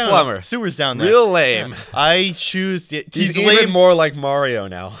 Yeah, He's a I don't plumber. know. Sewers down there. Real lame. Yeah. I choose. He's lame. even more like Mario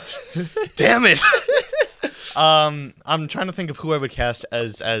now. Damn it. I'm trying to think of who I would cast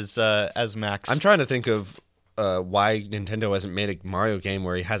as Max. I'm trying to think of why Nintendo hasn't made a Mario game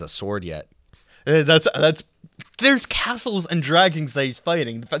where he has a sword yet. That's there's castles and dragons that he's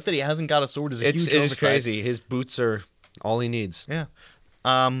fighting. The fact that he hasn't got a sword is a huge It is oversight. crazy. His boots are all he needs. Yeah.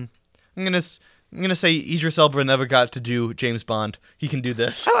 I'm gonna say Idris Elba never got to do James Bond. He can do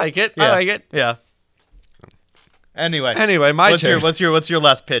this. I like it. Yeah. I like it. Yeah. Anyway, my what's turn. what's your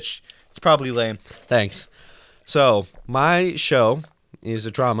last pitch? It's probably lame. Thanks. So, my show is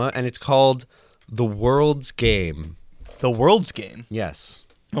a drama, and it's called The World's Game. The World's Game. Yes.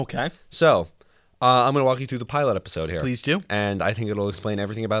 Okay. So, I'm going to walk you through the pilot episode here. Please do. And I think it'll explain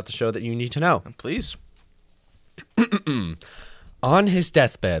everything about the show that you need to know. Please. On his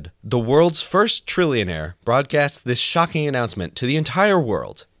deathbed, the world's first trillionaire broadcasts this shocking announcement to the entire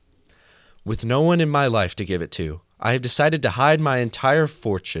world. With no one in my life to give it to, I have decided to hide my entire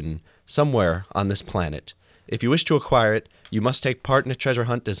fortune somewhere on this planet. If you wish to acquire it, you must take part in a treasure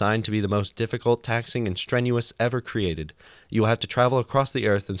hunt designed to be the most difficult, taxing, and strenuous ever created. You will have to travel across the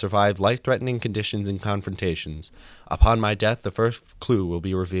earth and survive life-threatening conditions and confrontations. Upon my death, the first clue will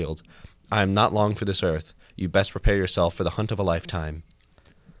be revealed. I am not long for this earth. You best prepare yourself for the hunt of a lifetime.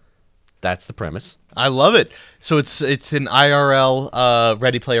 That's the premise. I love it. So it's an IRL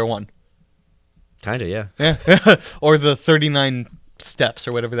Ready Player One. Kinda, yeah. Yeah. Or the 39 Steps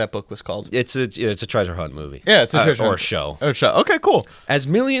or whatever that book was called. It's a treasure hunt movie. Yeah, it's a treasure or hunt. show. Oh, show. Okay, cool. As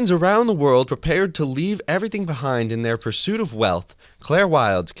millions around the world prepared to leave everything behind in their pursuit of wealth, Claire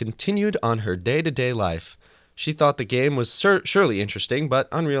Wilde continued on her day-to-day life. She thought the game was surely interesting, but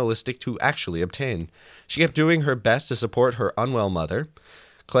unrealistic to actually obtain. She kept doing her best to support her unwell mother.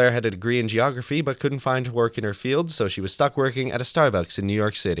 Claire had a degree in geography, but couldn't find work in her field, so she was stuck working at a Starbucks in New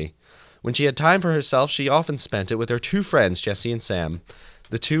York City. When she had time for herself, she often spent it with her two friends, Jesse and Sam,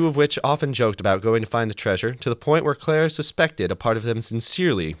 the two of which often joked about going to find the treasure, to the point where Claire suspected a part of them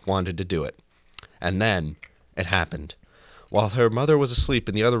sincerely wanted to do it. And then it happened. While her mother was asleep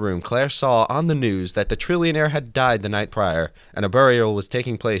in the other room, Claire saw on the news that the trillionaire had died the night prior, and a burial was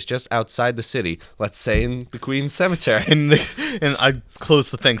taking place just outside the city, let's say in the Queen's Cemetery. And I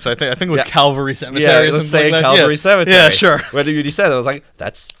closed the thing, so I think it was Yeah. Calvary Cemetery. Yeah, or let's something say like that. Calvary Yeah. Cemetery. Yeah, sure. When you said that, I was like,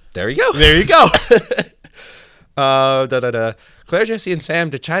 there you go. There you go. Claire, Jesse, and Sam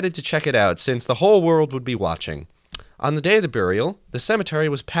decided to check it out since the whole world would be watching. On the day of the burial, the cemetery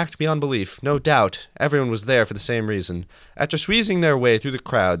was packed beyond belief. No doubt, everyone was there for the same reason. After squeezing their way through the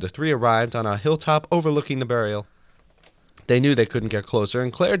crowd, the three arrived on a hilltop overlooking the burial. They knew they couldn't get closer,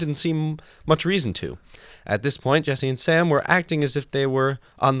 and Claire didn't see much reason to. At this point, Jesse and Sam were acting as if they were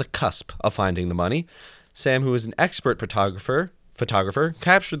on the cusp of finding the money. Sam, who was an expert photographer,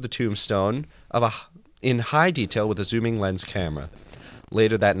 captured the tombstone in high detail with a zooming lens camera.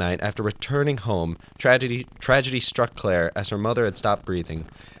 Later that night, after returning home, tragedy struck Claire as her mother had stopped breathing.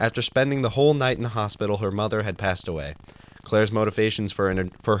 After spending the whole night in the hospital, her mother had passed away. Claire's motivations for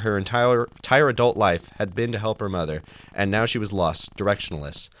her entire adult life had been to help her mother, and now she was lost,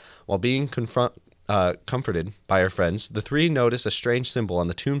 directionless. While being comforted by her friends, the three noticed a strange symbol on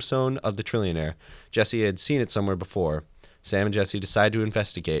the tombstone of the trillionaire. Jesse had seen it somewhere before. Sam and Jesse decide to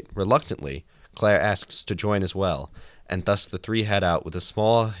investigate. Reluctantly, Claire asks to join as well, and thus the three head out with a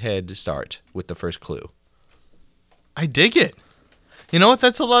small head start with the first clue. I dig it. You know what?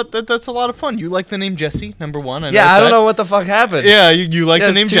 That's a lot. That's a lot of fun. You like the name Jesse, number one. Yeah, I don't know what the fuck happened. Yeah, you like the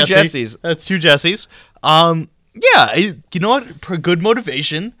it's name two Jesse. Jessies. That's two Jessies. Yeah, you know what? Good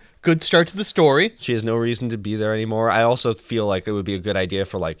motivation. Good start to the story. She has no reason to be there anymore. I also feel like it would be a good idea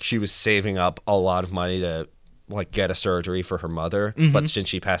for, like, she was saving up a lot of money to, like, get a surgery for her mother. Mm-hmm. But since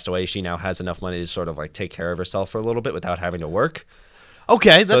she passed away, she now has enough money to sort of, like, take care of herself for a little bit without having to work.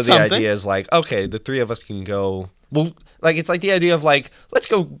 Okay, So that's the something. idea is, like, okay, the three of us can go. Well, like, it's like the idea of, like, let's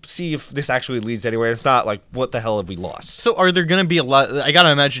go see if this actually leads anywhere. If not, like, what the hell have we lost? So are there going to be a lot? I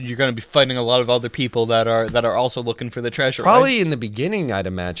gotta imagine you're going to be fighting a lot of other people that are also looking for the treasure. Right? Probably in the beginning, I'd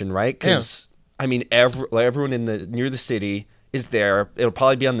imagine, right? Because I mean, everyone near the city is there. It'll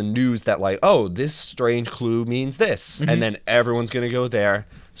probably be on the news that, like, oh, this strange clue means this, and then everyone's gonna go there.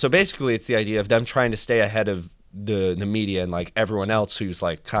 So basically, it's the idea of them trying to stay ahead of the media and, like, everyone else who's,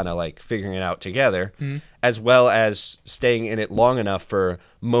 like, kind of, like, figuring it out together, as well as staying in it long enough for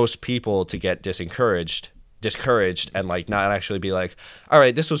most people to get discouraged and, like, not actually be like, all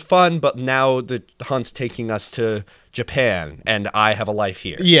right, this was fun, but now the hunt's taking us to Japan and I have a life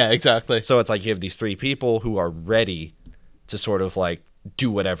here. Yeah, exactly. So it's like you have these three people who are ready to sort of, like, do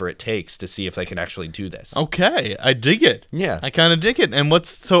whatever it takes to see if they can actually do this. Okay, I dig it. Yeah. I kind of dig it. And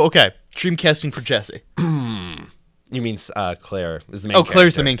okay, dream casting for Jesse. You mean Claire is the main Oh,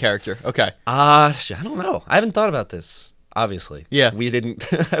 Claire's the character. main character. Okay. I don't know. I haven't thought about this, obviously. Yeah. We didn't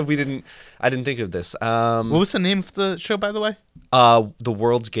I didn't think of this. What was the name of the show, by the way? The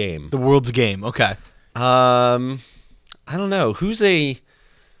World's Game. The World's Game. Okay. I don't know. Who's a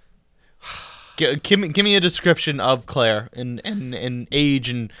Give me a description of Claire and age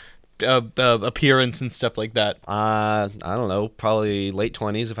and appearance and stuff like that. I don't know, probably late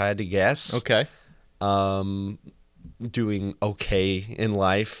 20s if I had to guess. Okay. Doing okay in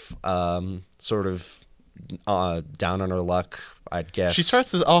life. Sort of down on her luck, I'd guess. She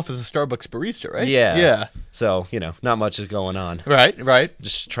starts off as a Starbucks barista, right? Yeah. Yeah. So, not much is going on. Right.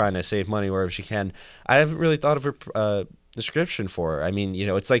 Just trying to save money wherever she can. I haven't really thought of her description for her. I mean,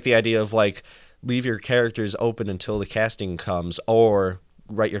 it's like the idea of, like, leave your characters open until the casting comes, or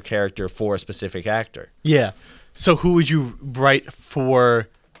write your character for a specific actor. Yeah. So who would you write for?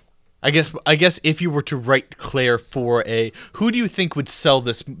 I guess if you were to write Claire for who do you think would sell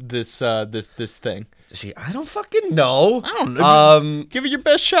this thing? I don't fucking know. I don't know. Give it your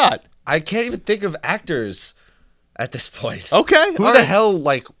best shot. I can't even think of actors at this point. Okay. Who all the right. hell,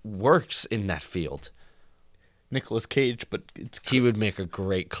 like, works in that field? Nicolas Cage, but it's. He would make a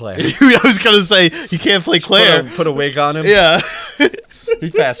great Claire. I was gonna say you can't play Claire. Put a wig on him. Yeah.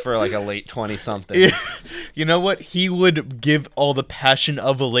 He'd pass for, like, a late 20-something. You know what? He would give all the passion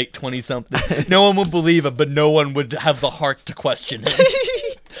of a late 20-something. No one would believe it, but no one would have the heart to question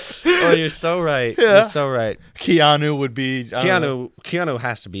it. Oh, you're so right. Yeah. You're so right. Keanu would be Keanu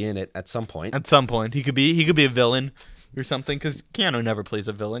has to be in it at some point. at some point. He could be a villain or something because Keanu never plays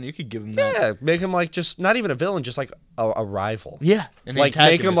a villain. You could give him that. Yeah, make him, like, just not even a villain, just like a rival. Yeah, an Like,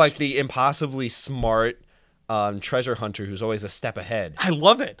 make him antagonist. like the impossibly smart treasure hunter who's always a step ahead. I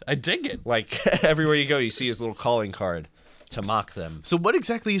love it. I dig it. Like, everywhere you go, you see his little calling card to mock them. So what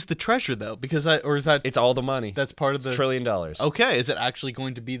exactly is the treasure though? Because It's all the money. that's part of the $1 trillion. Okay, is it actually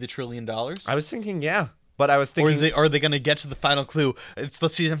going to be the $1 trillion? I was thinking, yeah. But I was Or thinking, are they going to get to the final clue? It's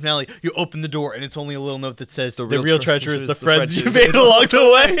the season finale. You open the door, and it's only a little note that says, the real treasure is the friends you made along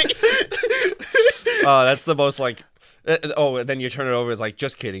the way. oh, that's the most like. And then you turn it over. It's like,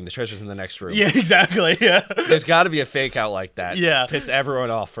 just kidding. The treasure's in the next room. Yeah, exactly. Yeah. There's got to be a fake out like that. Yeah. Piss everyone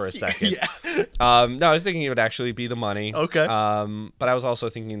off for a second. Yeah. No, I was thinking it would actually be the money. Okay. But I was also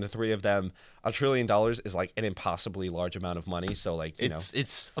thinking the three of them, $1 trillion is like an impossibly large amount of money. So like,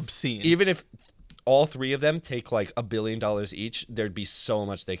 It's obscene. even if all three of them take like $1 billion each, there'd be so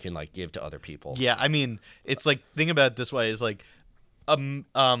much they can like give to other people. Yeah, I mean, it's like, think about it this way: is like, 1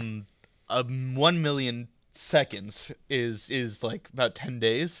 million seconds is like about 10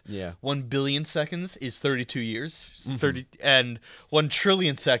 days. Yeah. 1 billion seconds is 32 years. 30 and 1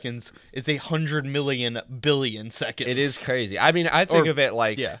 trillion seconds is 100 million billion seconds. It is crazy. I mean, I think of it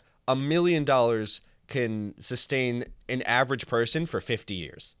like yeah. $1 million can sustain an average person for 50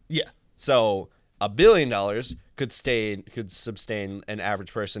 years. Yeah. So $1 billion could sustain an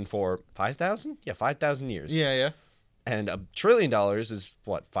average person for 5,000? Yeah, 5,000 years. Yeah, yeah. And $1 trillion is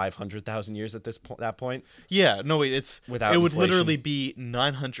what, 500,000 years at that point? Yeah, no wait, Without it would inflation. literally be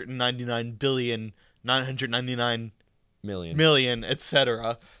 999 billion 999 Million. million,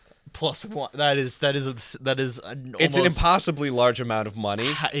 etc. plus one. That is It's an impossibly large amount of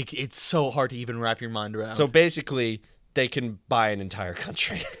money. It's so hard to even wrap your mind around. So basically, they can buy an entire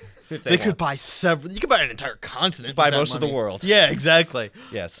country. if they could buy several. You could buy an entire continent. Buy with that most of the money. world. Yeah, exactly.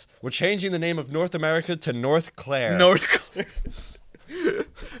 Yes. We're changing the name of North America to North Clare. North Korea.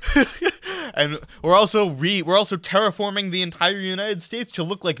 And we're also terraforming the entire United States to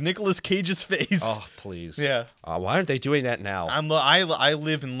look like Nicolas Cage's face. Oh, please. Yeah. Why aren't they doing that now? I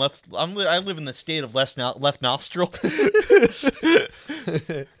live in the state of left nostril.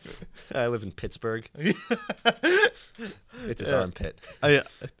 I live in Pittsburgh. It's his armpit.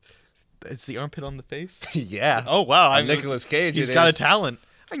 It's the armpit on the face. Yeah. Oh wow, I'm Nicolas Cage. He's it got is. a talent.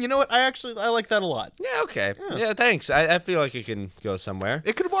 And you know what? I like that a lot. Yeah. Okay. Yeah. Thanks. I feel like it can go somewhere.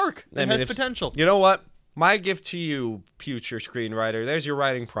 It could work. It has if- potential. You know what? My gift to you, future screenwriter. There's your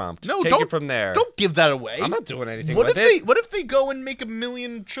writing prompt. No, Take don't it from there. Don't give that away. I'm not doing anything What with if it. What if they go and make $1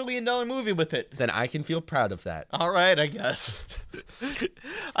 million trillion movie with it? Then I can feel proud of that. All right, I guess.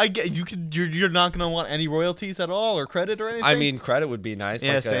 I get you could. You're not gonna want any royalties at all or credit or anything. I mean, credit would be nice.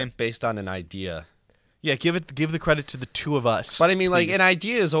 Yeah, like same. Based on an idea. yeah, give the credit to the two of us. But I mean, like, please. an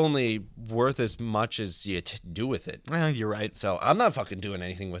idea is only worth as much as you do with it. You're right. So I'm not fucking doing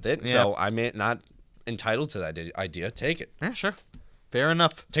anything with it. Yeah. So I'm not entitled to that idea. Take it. Yeah, sure. Fair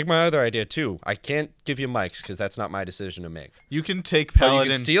enough. Take my other idea too. I can't give you Mike's because that's not my decision to make. You can take But Paladin.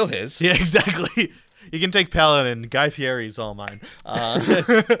 you can steal his. Yeah, exactly. You can take Paladin. Guy Fieri's all mine.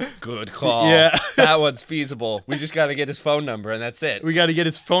 Good call. Yeah. That one's feasible. We just got to get his phone number and that's it. We got to get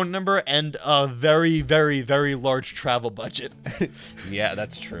his phone number and a very, very, very large travel budget. Yeah,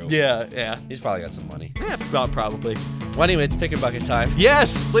 that's true. Yeah. He's probably got some money. Yeah, probably. Well, anyway, it's pick and bucket time.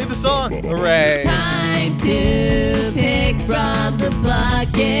 Yes, play the song. Hooray. Time to pick from the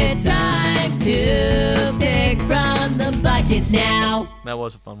bucket. Time to pick from the bucket now. That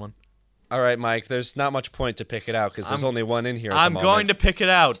was a fun one. All right, Mike, there's not much point to pick it out because there's only one in here. I'm going to pick it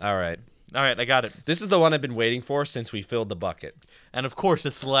out. All right. All right, I got it. This is the one I've been waiting for since we filled the bucket. And of course,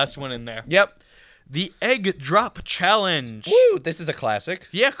 it's the last one in there. Yep. The Egg Drop Challenge. Woo! This is a classic.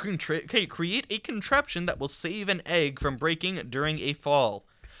 Yeah, create a contraption that will save an egg from breaking during a fall.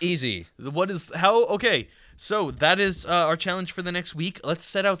 Easy. Okay, so that is our challenge for the next week. Let's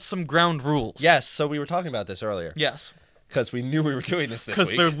set out some ground rules. Yes, so we were talking about this earlier. Yes. Because we knew we were doing this Because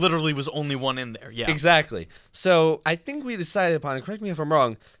week. there literally was only one in there, yeah. Exactly. So I think we decided upon, and correct me if I'm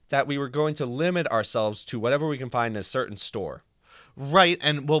wrong, that we were going to limit ourselves to whatever we can find in a certain store. Right,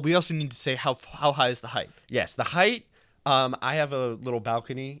 and well, we also need to say how high is the height. Yes, the height, I have a little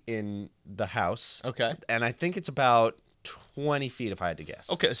balcony in the house. Okay. And I think it's about 20 feet if I had to guess.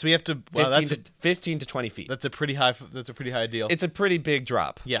 Okay, so we have to. 15 to 20 feet. That's a pretty high deal. It's a pretty big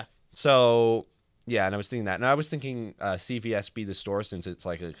drop. Yeah. So, yeah, and I was thinking that. And I was thinking CVS be the store since it's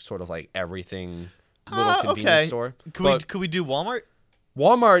like a sort of like everything little convenience store. Could we do Walmart?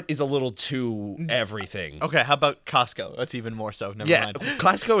 Walmart is a little too everything. Okay, how about Costco? That's even more so. Never Yeah, mind.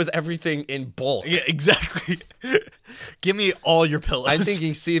 Costco is everything in bulk. Yeah, exactly. Give me all your pillows. I'm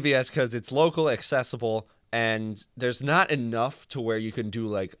thinking CVS because it's local, accessible, and there's not enough to where you can do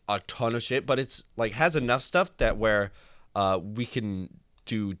like a ton of shit, but it's like has enough stuff that where we can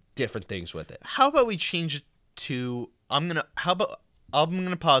do different things with it. How about we change it to? I'm gonna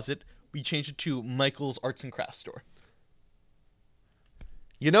pause it. We change it to Michael's Arts and Crafts Store.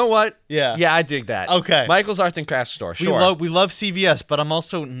 You know what? Yeah. Yeah, I dig that. Okay. Michael's Arts and Crafts Store. Sure. We love CVS, but I'm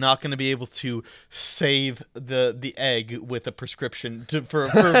also not going to be able to save the egg with a prescription for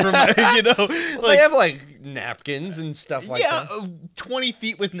my, you know, They have like napkins and stuff like yeah, that. 20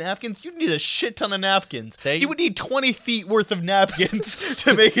 feet with napkins. You need a shit ton of napkins. They- You would need 20 feet worth of napkins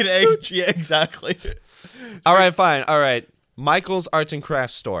to make an egg. Yeah, exactly. All right, fine. All right. Michael's Arts and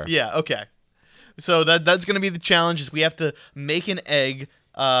Crafts Store. Yeah, okay. So that's going to be the challenge is we have to make an egg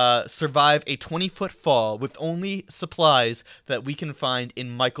survive a 20-foot fall with only supplies that we can find in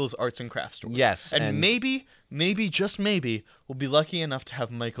Michael's Arts and Crafts Store. Yes, And, and- maybe, just maybe, we'll be lucky enough to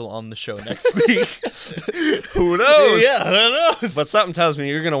have Michael on the show next week. Who knows? Yeah, I don't know. But something tells me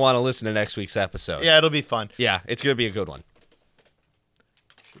you're going to want to listen to next week's episode. Yeah, it'll be fun. Yeah, it's going to be a good one.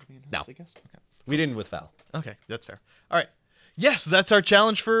 No. I guess. We didn't with Val. Okay, that's fair. All right. Yes, that's our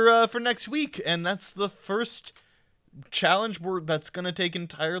challenge for next week, and that's the first challenge that's gonna take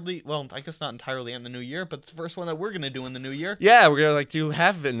entirely. Well, I guess not entirely in the new year, but it's the first one that we're gonna do in the new year. Yeah, we're going to do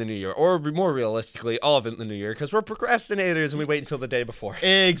half of it in the new year, or more realistically, all of it in the new year, because we're procrastinators and we wait until the day before.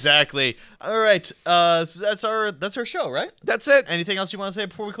 Exactly. All right. So that's our show, right? That's it. Anything else you want to say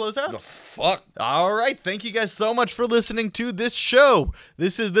before we close out? Oh, fuck. All right. Thank you guys so much for listening to this show.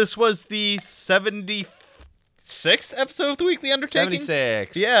 This was the 76th episode of the Weekly Undertaking.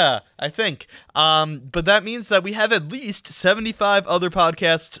 76. Yeah, I think. But that means that we have at least 75 other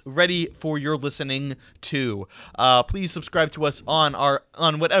podcasts ready for your listening to. Please subscribe to us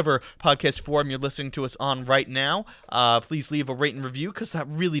on whatever podcast form you're listening to us on right now. Please leave a rate and review because that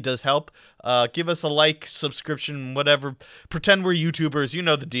really does help. Give us a like, subscription, whatever. Pretend we're YouTubers. You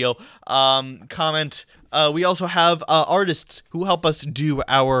know the deal. Comment. We also have artists who help us do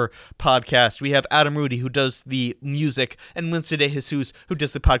our podcast. We have Adam Rudy, who does the music, and Winston De Jesus, who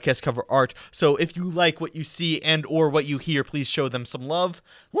does the podcast cover art. So if you like what you see and or what you hear, please show them some love.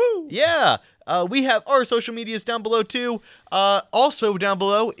 Woo! Yeah! We have our social medias down below, too. Also down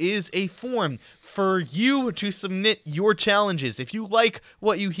below is a form for you to submit your challenges. If you like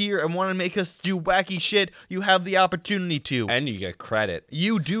what you hear and want to make us do wacky shit, you have the opportunity to. And you get credit.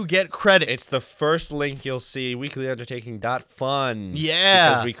 You do get credit. It's the first link you'll see, weeklyundertaking.fun. Yeah.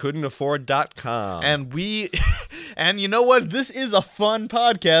 Because we couldn't afford .com. And and you know what? This is a fun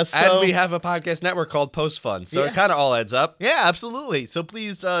podcast. So. And we have a podcast network called Post Fun, so it kind of all adds up. Yeah, absolutely. So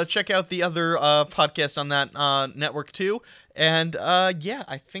please check out the other podcast on that network too. And yeah,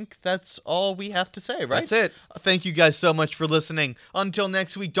 I think that's all we have to say, right? That's it. Thank you guys so much for listening. Until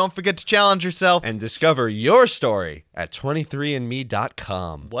next week, don't forget to challenge yourself. And discover your story at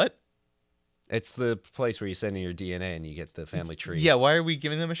 23andme.com. What? It's the place where you send in your DNA and you get the family tree. Yeah, why are we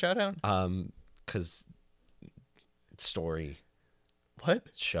giving them a shout out? Because story, What?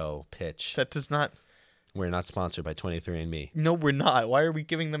 show, pitch. That does not. We're not sponsored by 23andMe. No, we're not. Why are we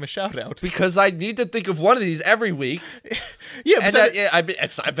giving them a shout out? Because I need to think of one of these every week. Yeah, but And I bet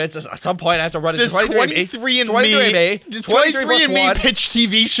at some point I have to run into does 23andMe. 23andMe does 23andMe pitch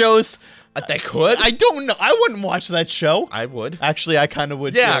TV shows? They could. I don't know. I wouldn't watch that show. I would. Actually, I kind of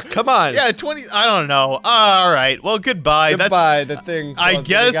would. Yeah, too. come on. Yeah, 20. I don't know. All right. Well, goodbye. Goodbye. The thing. I closes.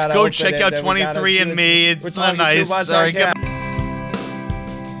 We guess gotta go open check it, out then we gotta do it. 23andMe. We're It's talking nice. too much, All right, I can't- goodbye.